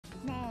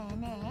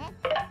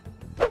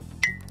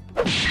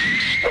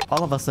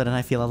All of a sudden,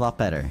 I feel a lot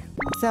better.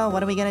 So,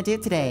 what are we gonna do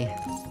today?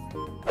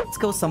 Let's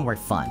go somewhere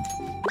fun.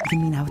 You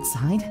mean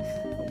outside?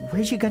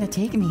 Where's you gonna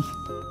take me?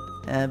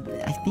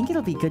 I think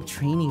it'll be good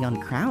training on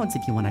crowds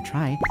if you wanna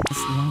try. As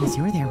long as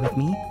you're there with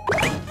me.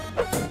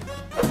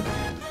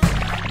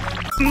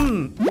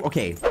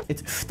 Okay,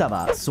 it's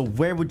𝙮𝙗. So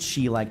where would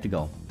she like to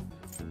go?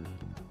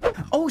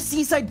 Oh,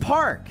 Seaside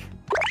Park!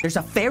 There's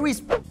a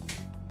Ferris...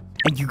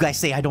 And you guys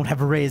say I don't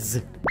have a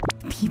Riz.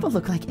 People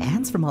look like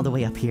ants from all the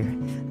way up here.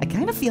 I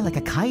kind of feel like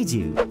a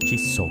kaiju.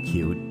 She's so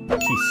cute.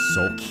 She's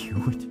so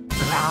cute.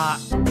 Ah,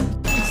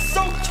 it's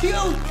so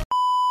cute!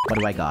 What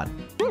do I got?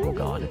 Oh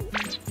god.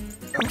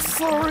 I'm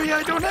sorry,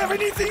 I don't have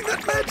anything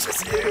that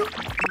matches you.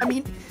 I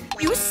mean,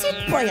 you sit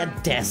by a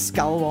desk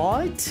a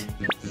lot.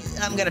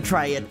 I'm gonna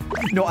try it.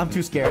 No, I'm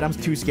too scared. I'm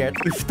too scared.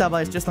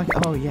 𝙮𝙗 is just like,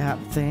 oh yeah,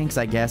 thanks,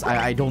 I guess.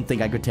 I don't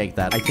think I could take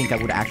that. I think I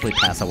would actually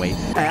pass away.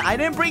 I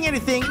didn't bring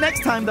anything.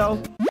 Next time,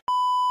 though.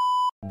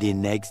 The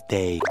next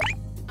day.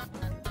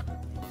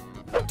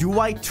 Do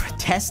I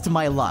test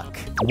my luck?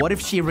 What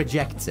if she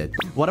rejects it?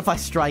 What if I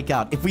strike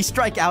out? If we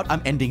strike out,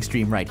 I'm ending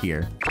stream right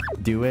here.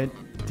 Do it.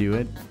 Do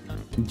it.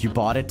 You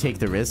bought it. Take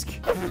the risk.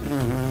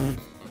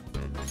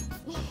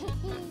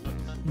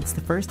 It's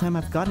the first time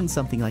I've gotten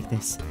something like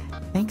this.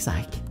 Thanks,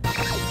 Ike.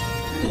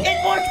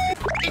 It worked!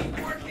 It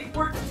worked! It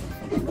worked!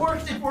 It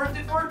worked! It worked!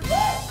 It worked!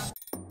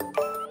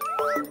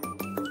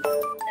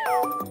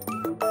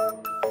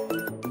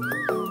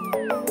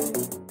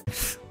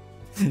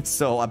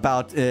 So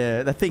about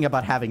the thing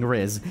about having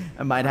Riz,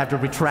 I might have to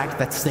retract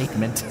that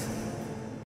statement.